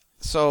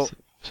So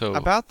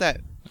about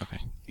that. Okay.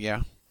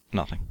 Yeah.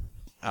 Nothing.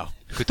 Oh.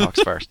 Who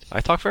talks first? I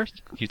talk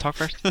first? You talk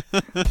first?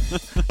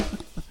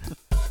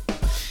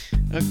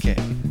 Okay.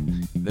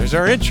 There's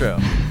our intro.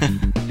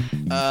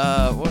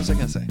 What was I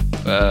going to say?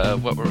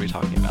 What were we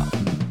talking about?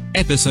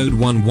 Episode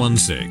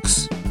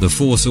 116, The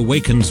Force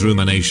Awakens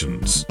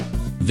Ruminations.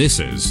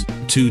 This is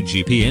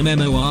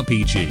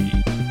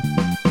 2GPMMORPG.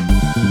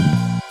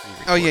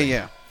 Oh,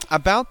 yeah.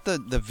 About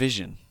the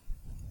Vision.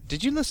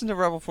 Did you listen to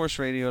Rebel Force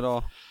Radio at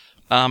all?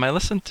 I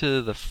listened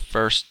to the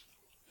first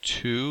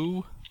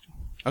two.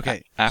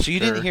 Okay, After... so you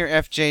didn't hear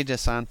F.J.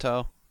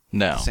 DeSanto?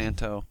 No.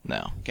 DeSanto?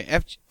 No. Okay,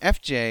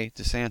 F.J.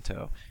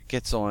 DeSanto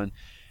gets on,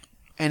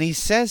 and he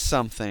says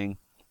something,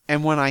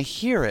 and when I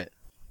hear it,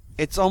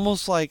 it's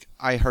almost like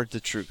I heard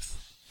the truth.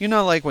 You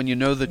know, like when you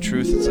know the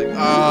truth, it's like,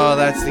 oh,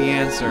 that's the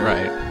answer.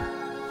 Right.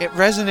 It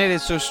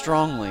resonated so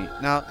strongly.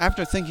 Now,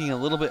 after thinking a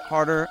little bit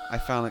harder, I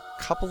found a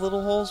couple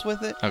little holes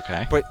with it.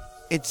 Okay. But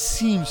it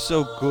seems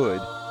so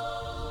good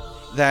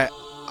that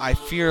I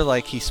fear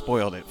like he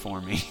spoiled it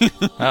for me.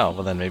 Oh,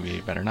 well then maybe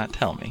you better not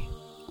tell me.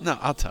 No,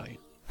 I'll tell you.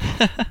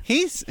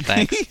 He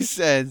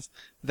says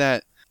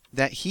that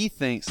he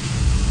thinks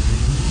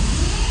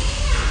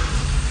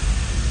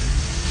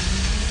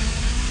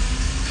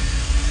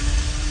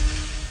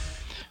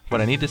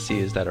what I need to see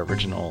is that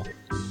original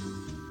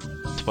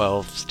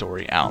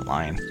 12-story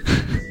outline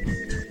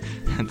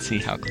and see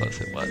how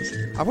close it was.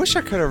 I wish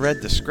I could have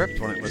read the script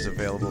when it was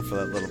available for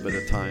that little bit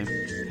of time.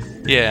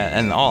 Yeah,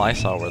 and all I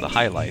saw were the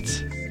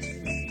highlights.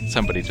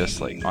 Somebody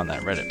just like on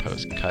that Reddit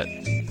post cut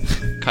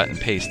and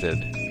pasted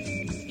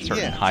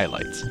certain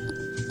highlights.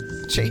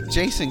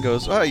 Jason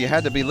goes, "Oh, you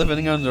had to be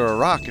living under a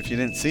rock if you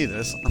didn't see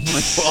this." I'm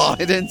like, "Well,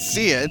 I didn't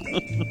see it.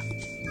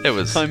 It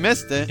was. I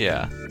missed it."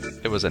 Yeah,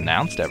 it was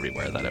announced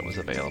everywhere that it was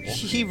available.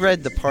 He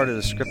read the part of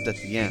the script at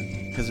the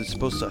end because it's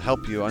supposed to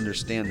help you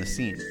understand the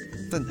scene.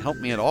 It didn't help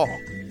me at all.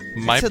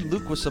 It said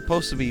Luke was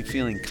supposed to be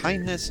feeling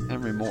kindness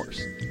and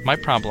remorse. My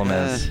problem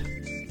is.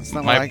 That's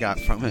not what I got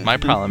from it. My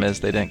problem is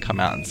they didn't come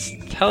out and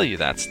tell you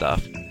that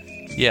stuff.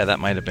 Yeah,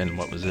 that might have been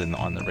what was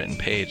on the written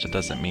page. It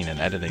doesn't mean in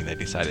editing they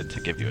decided to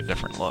give you a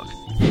different look.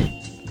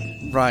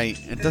 Right.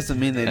 It doesn't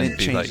mean they didn't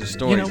change the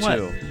story,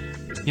 too.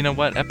 You know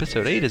what?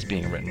 Episode 8 is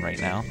being written right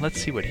now.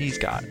 Let's see what he's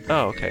got.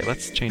 Oh, okay.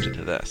 Let's change it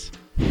to this.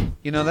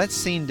 You know, that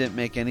scene didn't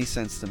make any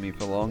sense to me for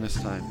the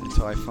longest time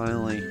until I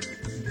finally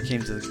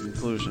came to the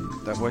conclusion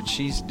that what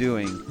she's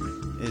doing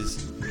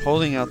is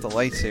holding out the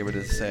lightsaber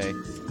to say,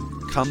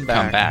 Come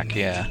back,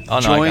 yeah. Oh,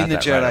 no, join I got the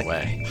that Jedi. Right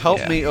away.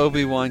 Help me,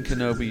 Obi-Wan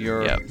Kenobi.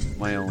 You're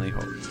my only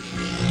hope.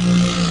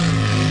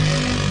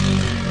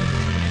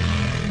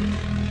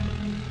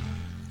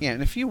 Yeah,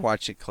 and if you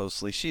watch it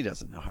closely, she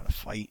doesn't know how to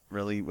fight,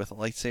 really, with a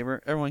lightsaber.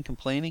 Everyone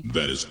complaining?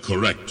 That is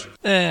correct.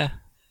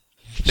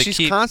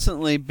 She's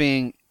constantly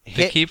being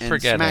hit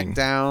and smacked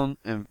down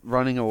and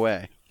running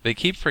away. They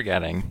keep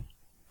forgetting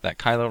that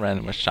Kylo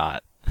Ren was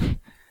shot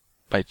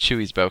by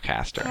Chewie's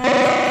bowcaster.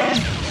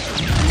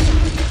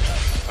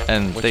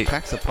 And Which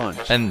packs a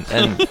punch. And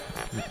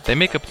they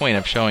make a point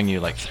of showing you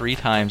like 3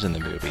 times in the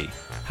movie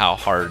how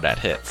hard that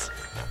hits.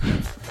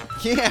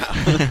 Yeah.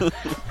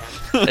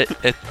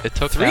 it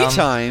took 3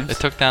 times. It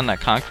took down that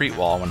concrete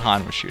wall when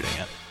Han was shooting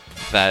it.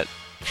 That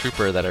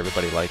trooper that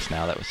everybody likes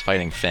now that was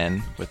fighting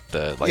Finn with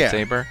the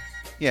lightsaber.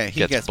 Yeah,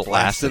 he gets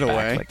blasted back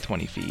away like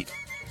 20 feet.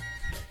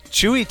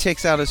 Chewie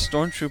takes out a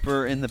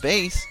stormtrooper in the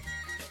base.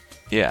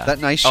 Yeah. That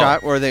nice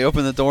shot where they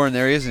open the door and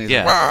there he is, and he's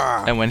like,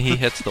 Rawr! And when he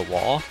hits the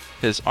wall,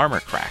 his armor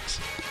cracks.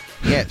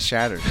 Yeah, it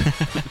shatters.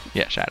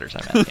 Yeah, shatters,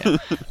 I meant, yeah.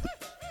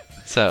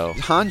 So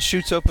Han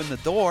shoots open the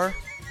door.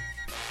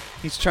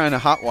 He's trying to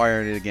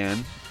hotwire it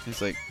again.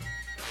 He's like,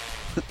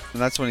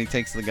 and that's when he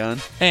takes the gun.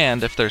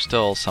 And if there's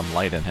still some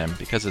light in him,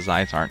 because his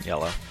eyes aren't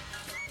yellow,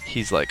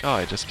 he's like, oh,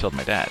 I just killed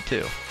my dad,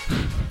 too.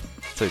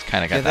 So he's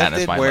kind of got that in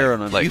his mind. Wear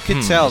on him. Like, you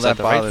can tell is that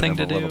the right thing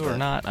to do or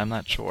not? I'm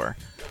not sure.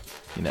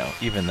 You know,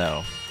 even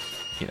though,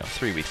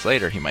 3 weeks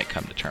later he might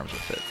come to terms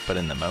with it. But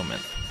in the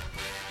moment,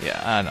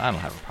 yeah, I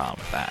don't have a problem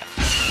with that.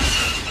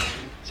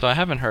 So I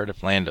haven't heard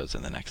if Lando's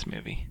in the next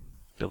movie.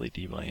 Billy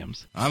D.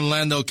 Williams. I'm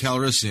Lando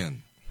Calrissian.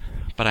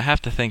 But I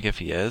have to think if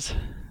he is,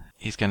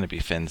 he's going to be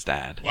Finn's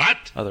dad.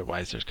 What?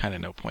 Otherwise, there's kind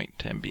of no point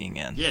to him being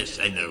in. Yes,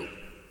 I know.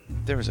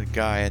 There was a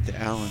guy at the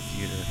Allen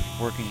Theater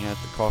working at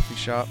the coffee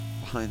shop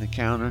behind the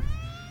counter.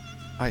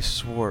 I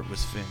swore it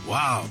was Finn.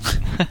 Wow.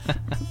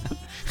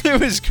 It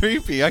was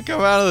creepy. I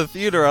come out of the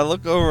theater, I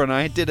look over, and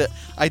I did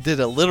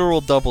a literal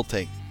double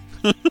take.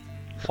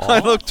 I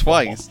looked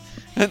twice.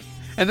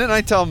 And then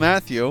I tell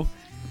Matthew,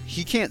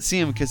 he can't see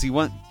him because he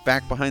went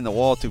back behind the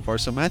wall too far.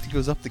 So Matthew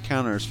goes up the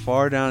counter as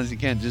far down as he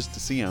can just to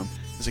see him.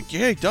 He's like,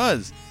 yeah, he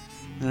does.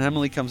 And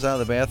Emily comes out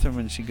of the bathroom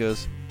and she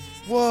goes,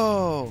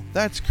 whoa,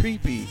 that's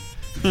creepy.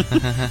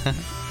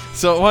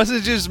 So it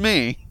wasn't just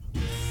me.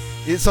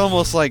 It's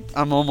almost like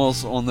I'm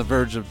almost on the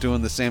verge of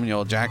doing the Samuel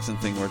L. Jackson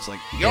thing where it's like,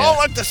 you all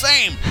look the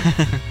same.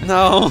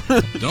 No.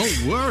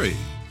 Don't worry.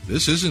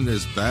 This isn't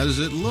as bad as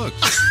it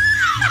looks.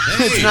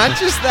 Hey. It's not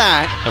just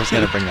that. I was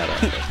going to bring that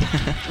up.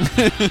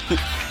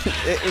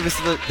 It was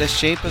the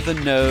shape of the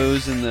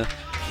nose and the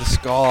the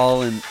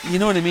skull, and you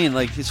know what I mean?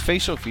 Like, his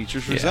facial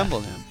features Yeah.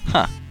 resemble him.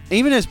 Huh.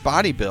 Even his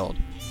body build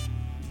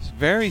is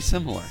very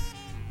similar.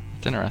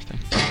 It's interesting.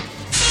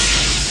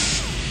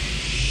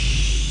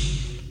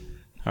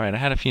 All right, I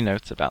had a few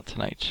notes about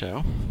tonight's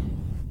show.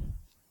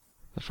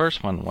 The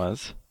first one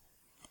was,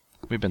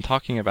 we've been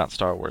talking about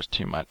Star Wars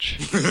too much.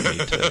 We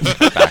need to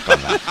get back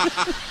on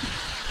that.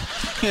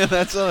 Yeah,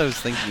 that's what I was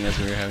thinking as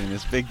we were having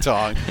this big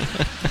talk.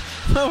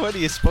 What are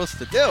you supposed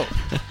to do?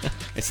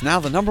 It's now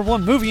the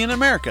 #1 movie in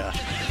America.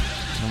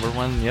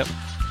 #1, yep,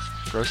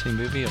 grossing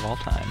movie of all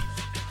time.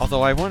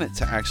 Although I want it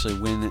to actually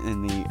win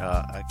in the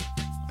I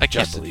can't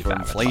adjusted believe for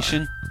Avatar.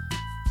 inflation,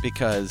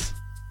 because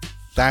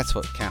that's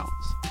what counts.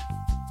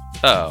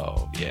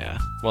 Oh, yeah.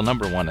 Well,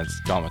 #1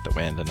 is Gone with the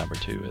Wind, and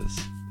 #2 is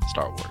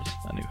Star Wars,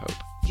 A New Hope.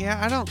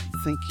 Yeah, I don't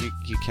think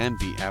you can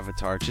beat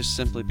Avatar just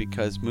simply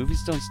because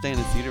movies don't stay in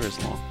the theater as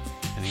long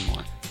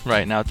anymore.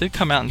 Right, now it did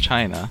come out in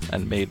China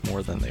and made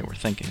more than they were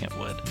thinking it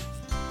would,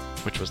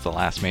 which was the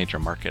last major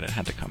market it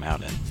had to come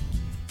out in.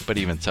 But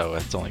even so,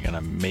 it's only going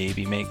to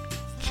maybe make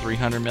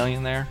 $300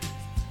 million there.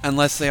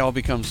 Unless they all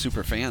become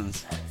super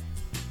fans.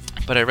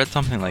 But I read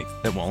something like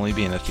it will only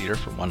be in the theater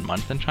for 1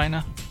 month in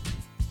China.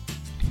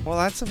 Well,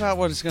 that's about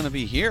what it's going to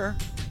be here.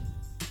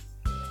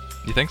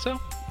 You think so?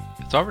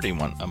 It's already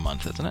a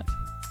month, isn't it?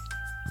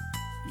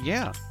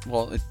 Yeah.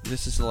 Well,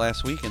 this is the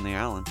last week in the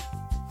island.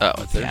 Oh,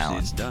 On it's the Thursday Allen.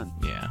 it's done.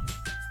 Yeah.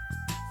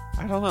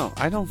 I don't know.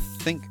 I don't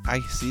think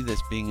I see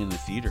this being in the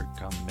theater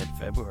come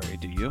mid-February,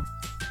 do you?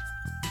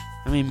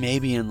 I mean,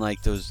 maybe in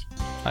like those...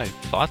 I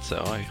thought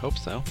so. I hope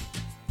so.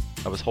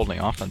 I was holding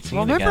off on seeing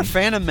Well, it remember again.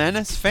 Phantom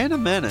Menace?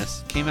 Phantom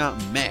Menace came out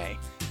in May,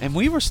 and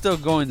we were still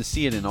going to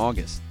see it in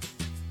August.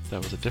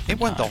 That was a different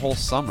It went the time. whole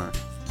summer.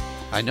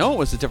 I know it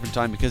was a different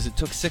time because it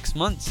took 6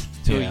 months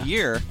to Yeah. a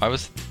year. I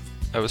was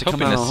to come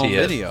hoping out to on home see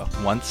it video.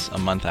 once a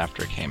month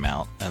after it came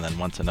out, and then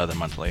once another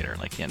month later,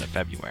 like the end of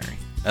February.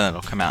 And then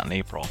it'll come out in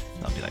April.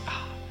 And I'll be like,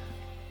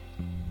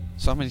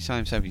 So how many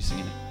times have you seen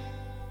it?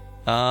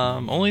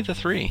 only the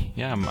 3.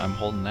 Yeah, I'm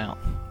holding out.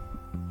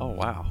 Oh,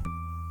 wow.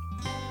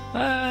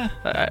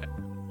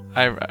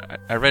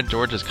 I read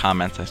George's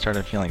comments. I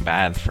started feeling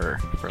bad for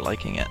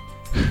liking it.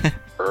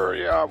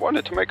 Yeah, I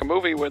wanted to make a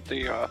movie with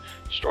the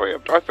story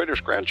of Darth Vader's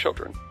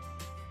grandchildren.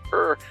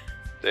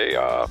 They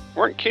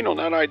weren't keen on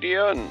that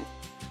idea, and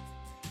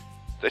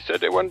they said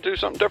they wanted to do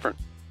something different.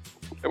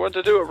 They wanted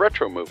to do a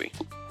retro movie.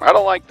 I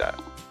don't like that.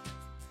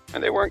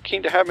 And they weren't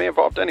keen to have me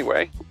involved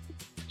anyway.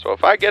 So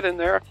if I get in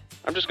there,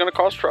 I'm just going to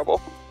cause trouble.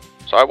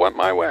 So I went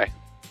my way.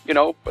 You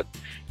know, but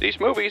these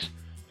movies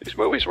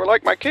were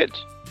like my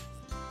kids.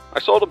 I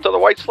sold them to the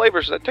white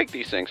slavers that take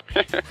these things.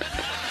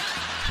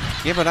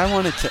 Yeah, but I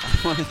wanted to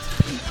be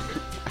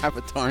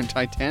Avatar and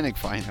Titanic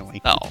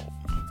finally. Oh,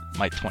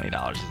 my $20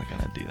 isn't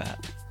going to do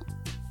that.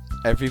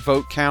 Every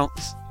vote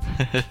counts.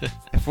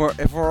 If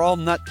we're all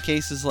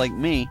nutcases like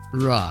me,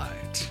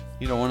 Right.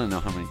 you don't want to know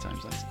how many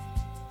times I said.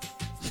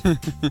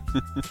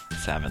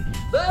 7.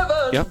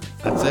 Yep,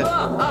 that's it.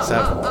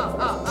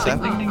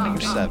 7 or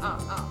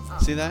 7.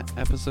 See that?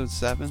 Episode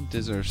 7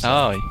 deserves 7.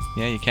 Oh,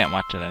 yeah, you can't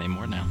watch it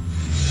anymore now.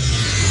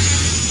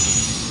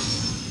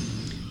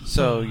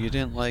 So you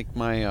didn't like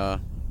my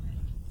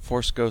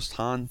Force Ghost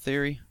Han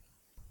theory?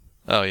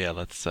 Oh, yeah,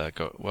 let's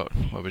go.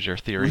 What was your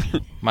theory?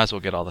 Might as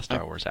well get all the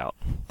Star Wars out.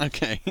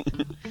 Okay.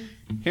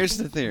 Here's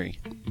the theory.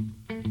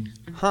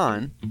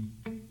 Han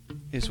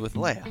is with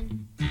Leia.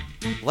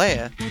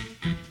 Leia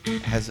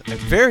has a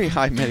very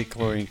high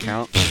metachlorian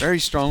count, very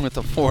strong with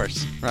the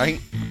Force, right?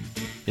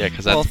 Yeah,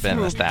 because that's Well, been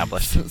through-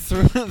 established.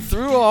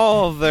 Through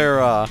all of their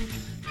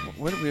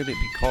what would it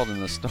be called in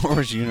the Star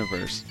Wars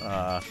universe?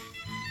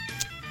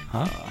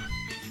 Huh?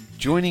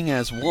 Joining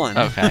as one.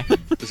 Okay.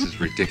 This is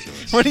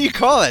ridiculous. What do you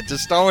call it?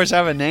 Does Star Wars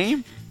have a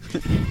name?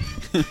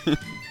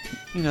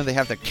 You know, they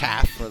have their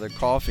calf for their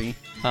coffee.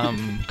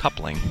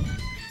 Coupling.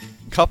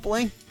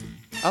 Coupling?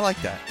 I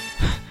like that.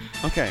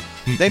 Okay.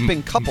 They've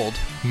been coupled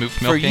Moof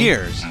for milking.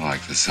 years. I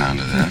like the sound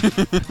of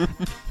that.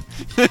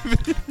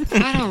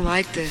 I don't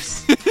like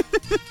this.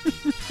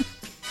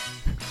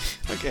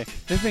 Okay.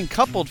 They've been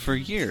coupled for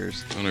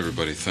years, Don't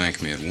everybody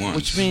thank me at once.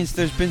 which means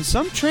there's been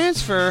some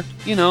transfer,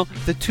 you know,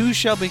 the two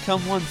shall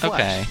become one flesh.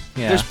 Okay,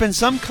 yeah. There's been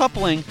some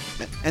coupling,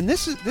 and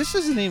this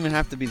doesn't even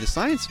have to be the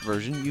science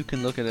version. You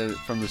can look at it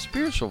from the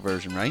spiritual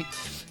version, right?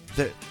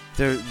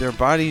 Their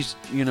bodies,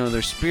 you know,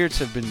 their spirits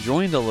have been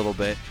joined a little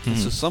bit, and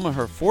so some of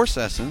her Force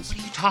essence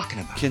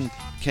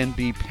can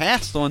be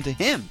passed on to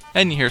him.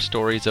 And you hear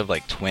stories of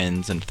like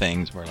twins and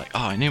things where like, oh,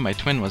 I knew my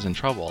twin was in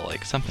trouble,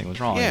 like something was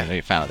wrong, Yeah. and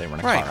they found out they were in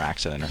a Right. car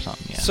accident or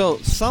something. Yeah. So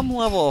some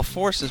level of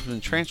Force has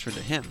been transferred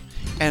to him.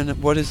 And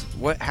what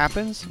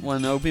happens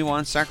when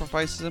Obi-Wan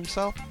sacrifices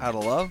himself out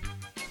of love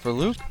for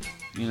Luke,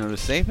 you know, to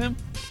save him?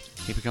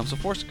 He becomes a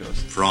Force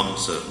ghost. From a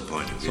certain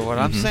point of view. So what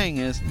I'm saying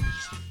is,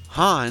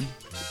 Han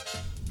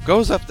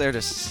goes up there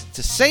to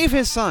save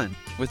his son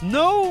with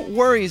no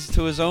worries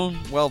to his own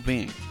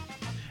well-being.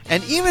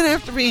 And even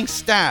after being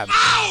stabbed,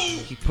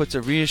 he puts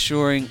a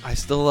reassuring, I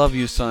still love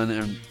you, son,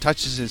 and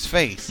touches his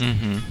face.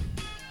 Mm-hmm.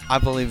 I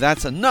believe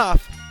that's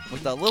enough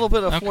with a little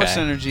bit of Force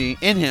Okay. energy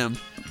in him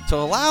to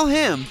allow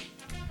him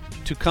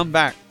to come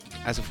back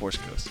as a Force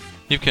Ghost.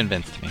 You've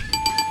convinced me.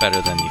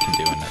 Better than you can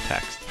do in a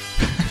text.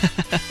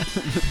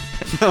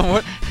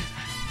 What?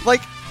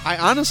 Like, I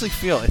honestly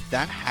feel if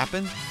that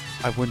happened,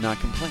 I would not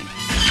complain.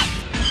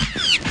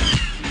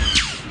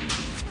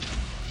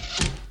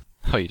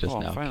 Oh, you just Oh,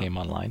 now finally. came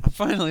online. I'm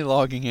finally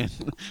logging in.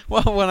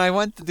 Well, when I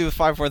went to do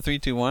 5, 4, 3,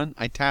 2, 1,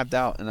 I tabbed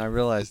out and I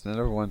realized I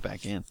never went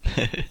back in.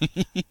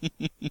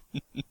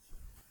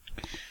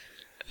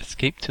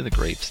 Escape to the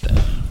gravestone.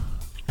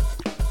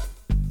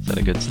 Is that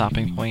a good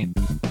stopping point?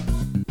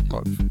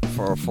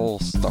 For a full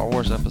Star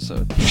Wars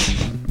episode.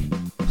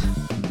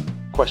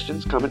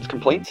 Questions, comments,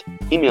 complaints?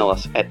 Email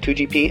us at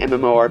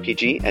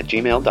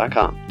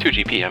 2gpmmorpg@gmail.com.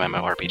 2GP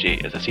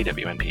MMORPG is a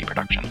CWNP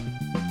production.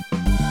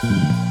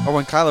 Or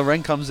when Kylo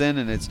Ren comes in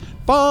and it's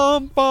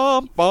bum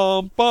bum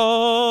bum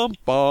bum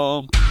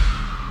bum.